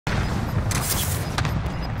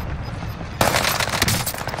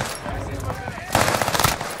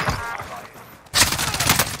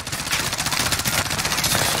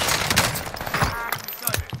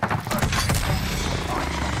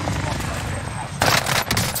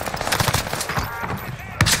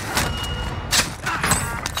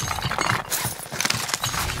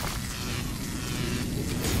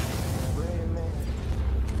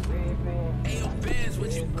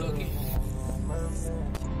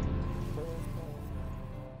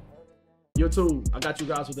YouTube, I got you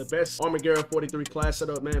guys with the best ARMAGUERRA 43 class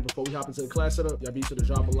setup, man. Before we hop into the class setup, y'all be sure to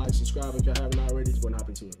drop a like, subscribe if y'all haven't already. Just go and hop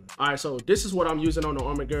into it, man. All right, so this is what I'm using on the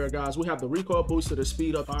ARMAGUERRA, guys. We have the recoil booster to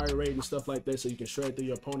speed up fire rate and stuff like that, so you can shred through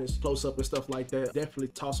your opponents close up and stuff like that. Definitely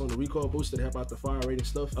toss on the recoil booster to help out the fire rate and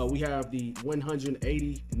stuff. We have the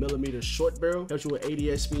 180mm short barrel, helps you with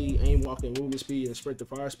ADS speed, aim, walking, movement speed, and sprint to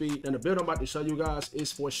fire speed. And the build I'm about to show you guys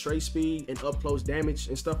is for straight speed and up close damage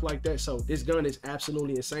and stuff like that. So this gun is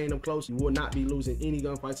absolutely insane up close. You will not be losing any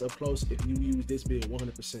gunfights up close if you use this build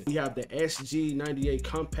 100%. We have the SG98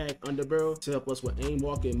 compact underbarrel to help us with aim,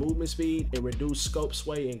 walk, and movement speed and reduce scope,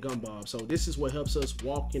 sway, and gun bob. So this is what helps us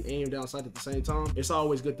walk and aim down sight at the same time. It's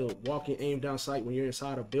always good to walk and aim down sight when you're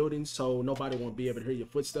inside of buildings, so nobody won't be able to hear your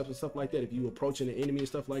footsteps and stuff like that if you approaching an enemy and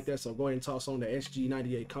stuff like that. So go ahead and toss on the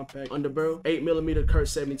SG98 compact underbarrel. 8mm Kurt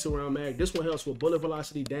 72 round mag. This one helps with bullet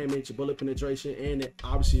velocity, damage, bullet penetration, and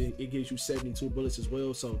obviously it gives you 72 bullets as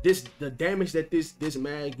well. So the damage that this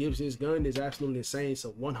mag gives this gun is absolutely insane.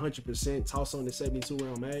 So 100% toss on the 72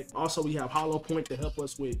 round mag. Also, we have hollow point to help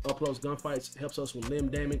us with up close gunfights. It helps us with limb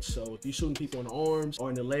damage. So if you're shooting people in the arms or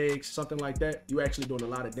in the legs, something like that, you're actually doing a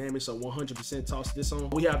lot of damage. So 100% toss this on.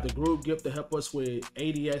 We have the groove grip to help us with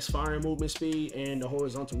ADS firing movement speed and the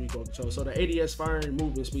horizontal recoil control. So the ADS firing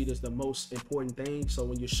movement speed is the most important thing. So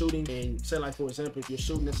when you're shooting, and say like for example, if you're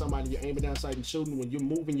shooting at somebody, you're aiming down sight and shooting, when you're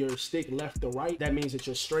moving your stick left to right, that means that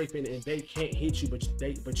you're strafing and they can't hit you,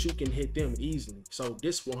 but you can hit them easily. So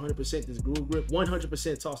this 100%, this groove grip,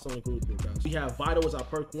 100% tossed on the groove grip, guys. We have vital as our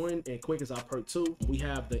perk 1 and quick as our perk 2. We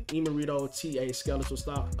have the Emerito TA skeletal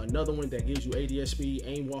stock, another one that gives you ADS speed,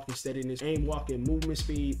 aim, walking steadiness, aim, walking movement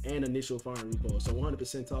speed, and initial firing recoil. So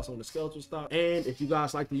 100% toss on the skeletal stock. And if you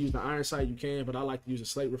guys like to use the iron sight, you can, but I like to use a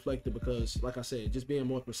slate reflector because, like I said, just being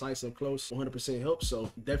more precise up close 100% helps.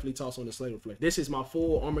 So definitely toss on the slate reflector. This is my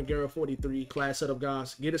full ARMAGUERRA 43 class setup,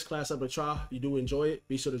 guys. Get this class up a try. If you do enjoy it,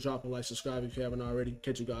 be sure to drop a like, subscribe if you haven't already.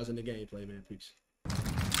 Catch you guys in the gameplay, man. Peace.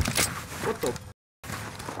 What the?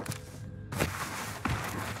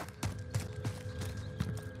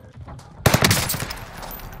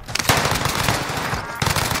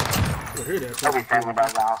 I hear that. I'll be thinking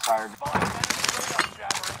about the outside.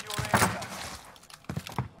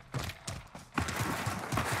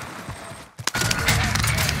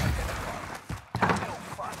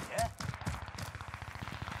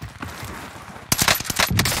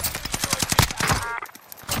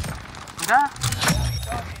 Yeah.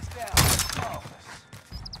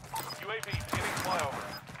 UAV beginning flyover.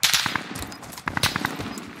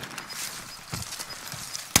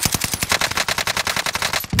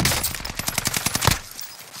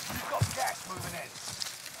 You've got gas moving in.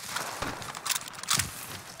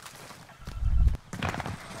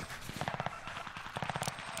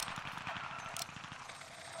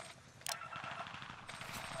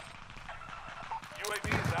 UAV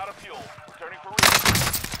is out of fuel. Returning for refuel.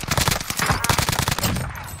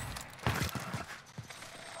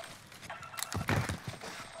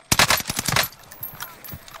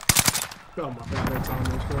 Oh my god, that time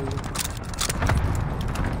was crazy.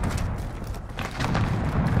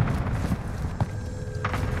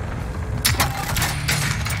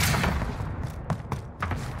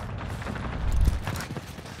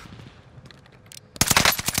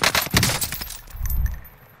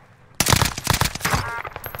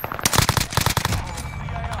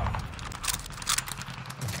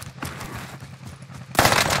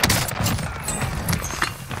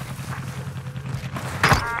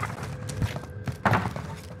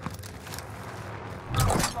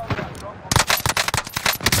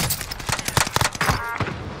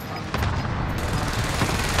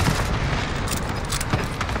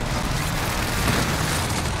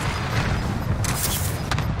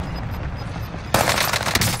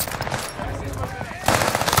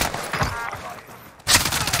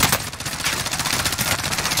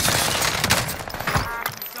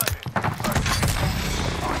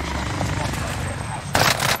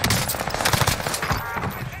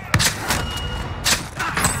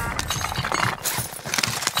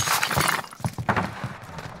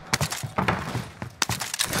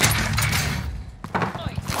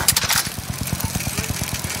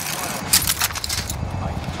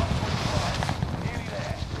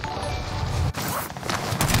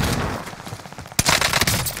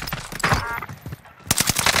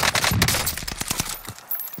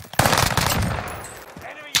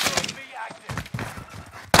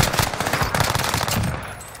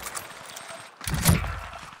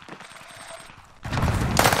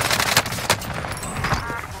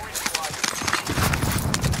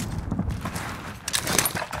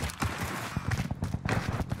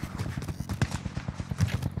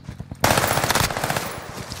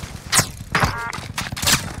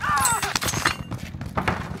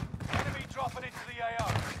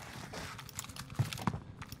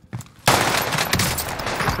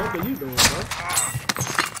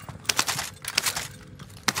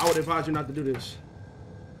 I would advise you not to do this.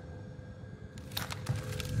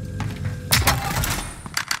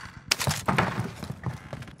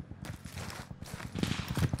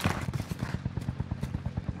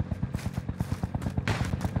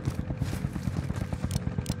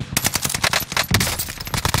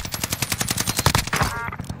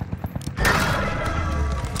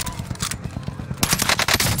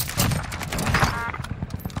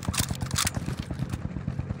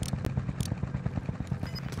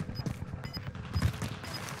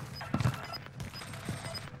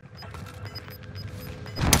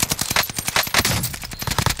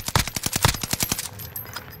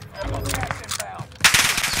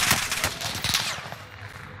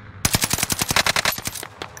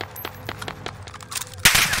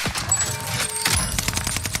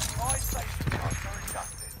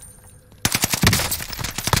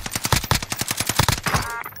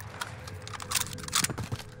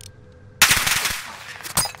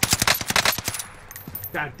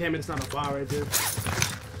 God damn it, it's not a bar right there.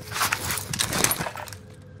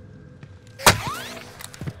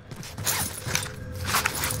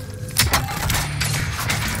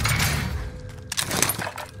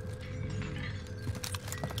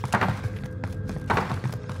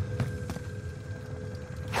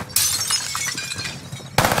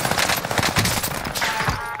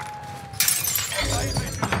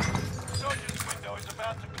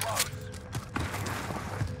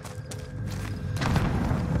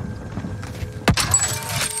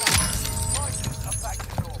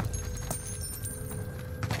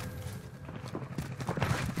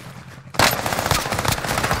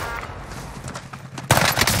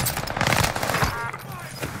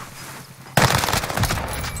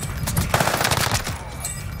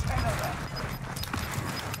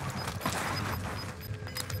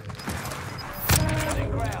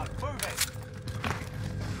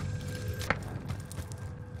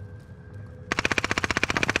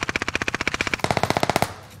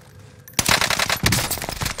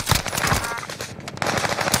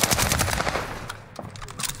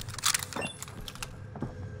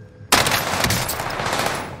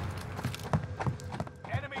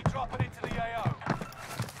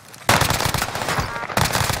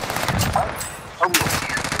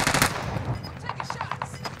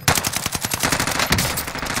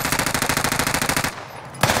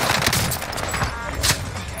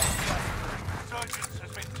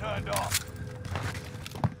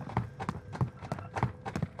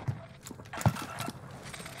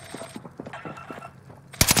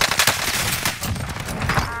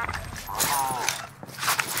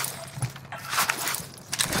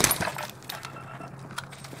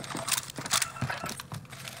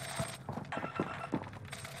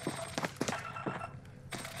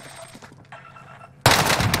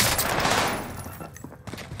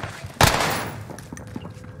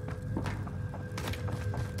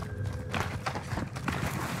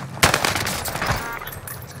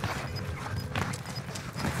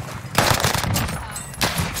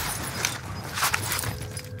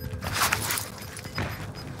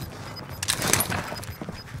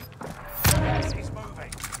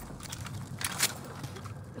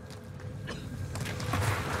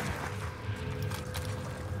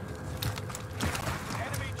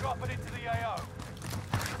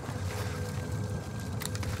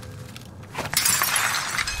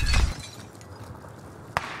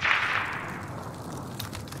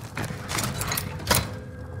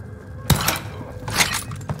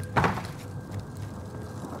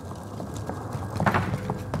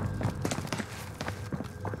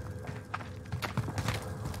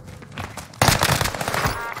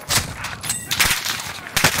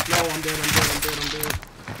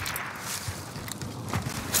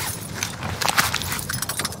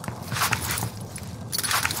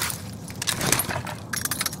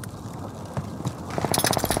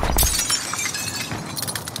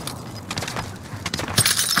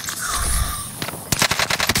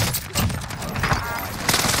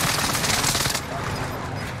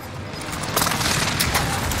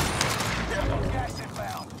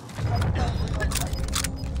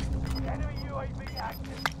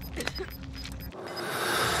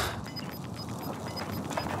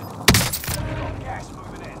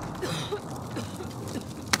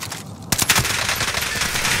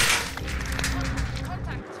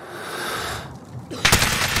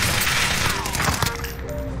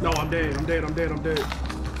 I'm dead. I'm dead.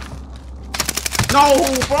 No,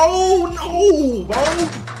 bro.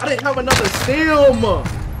 I didn't have another stem.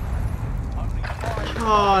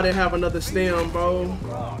 Oh, I didn't have another stem,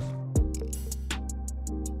 bro.